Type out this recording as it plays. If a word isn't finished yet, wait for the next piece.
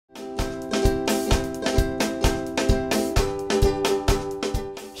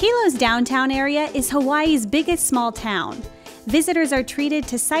Hilo's downtown area is Hawaii's biggest small town. Visitors are treated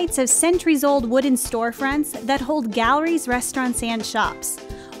to sights of centuries-old wooden storefronts that hold galleries, restaurants, and shops,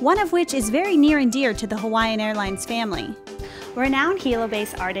 one of which is very near and dear to the Hawaiian Airlines family. Renowned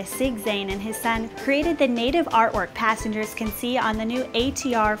Hilo-based artist Sig Zane and his son created the native artwork passengers can see on the new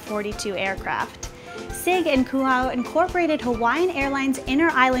ATR-42 aircraft. Sig and Kuhau incorporated Hawaiian Airlines' inner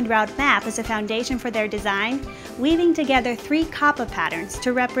island route map as a foundation for their design, weaving together 3 kapa patterns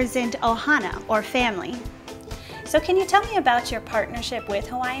to represent Ohana, or family. So can you tell me about your partnership with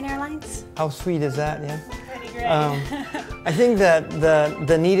Hawaiian Airlines? How sweet is that, yeah? Pretty great. I think that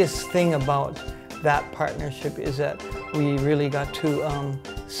the neatest thing about that partnership is that we really got to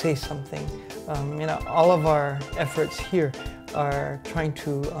say something. You know, all of our efforts here are trying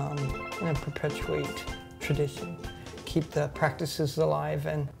to perpetuate tradition, keep the practices alive.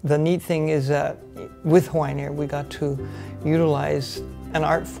 And the neat thing is that with Hawaiian Air, we got to utilize an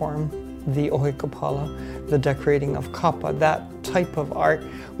art form, the ohikapala, the decorating of kapa. That type of art,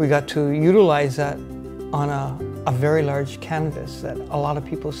 we got to utilize that on a very large canvas that a lot of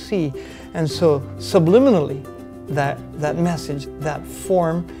people see. And so subliminally, that message, that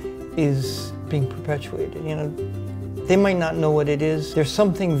form is being perpetuated. You know, they might not know what it is. There's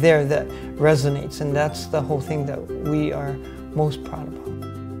something there that resonates, and that's the whole thing that we are most proud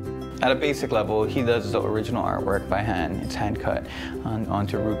about. At a basic level, he does the original artwork by hand. It's hand cut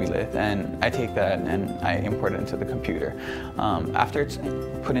onto Rubylith, and I take that and I import it into the computer. After it's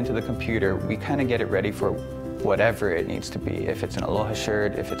put into the computer, we kind of get it ready for whatever it needs to be. If it's an aloha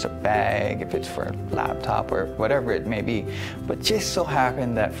shirt, if it's a bag, if it's for a laptop, or whatever it may be. But just so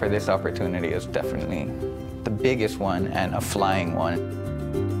happened that for this opportunity is definitely the biggest one and a flying one.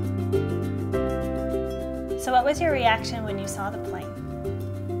 So what was your reaction when you saw the plane?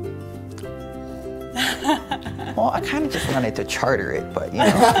 Well, I kind of just wanted to charter it, but you know,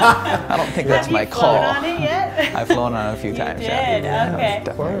 I don't think that's my call. Have you flown on it yet? I've flown on it a few times. You did? Yeah. Okay. I was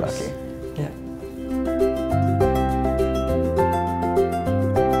definitely lucky. Yeah.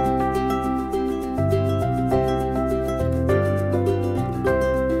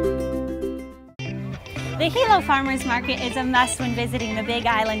 The Hilo Farmers Market is a must when visiting the Big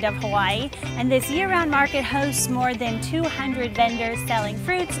Island of Hawaii, and this year-round market hosts more than 200 vendors selling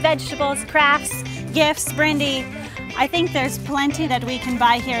fruits, vegetables, crafts, gifts, brandy. I think there's plenty that we can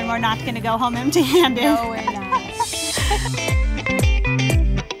buy here, and we're not going to go home empty-handed. No, we're not.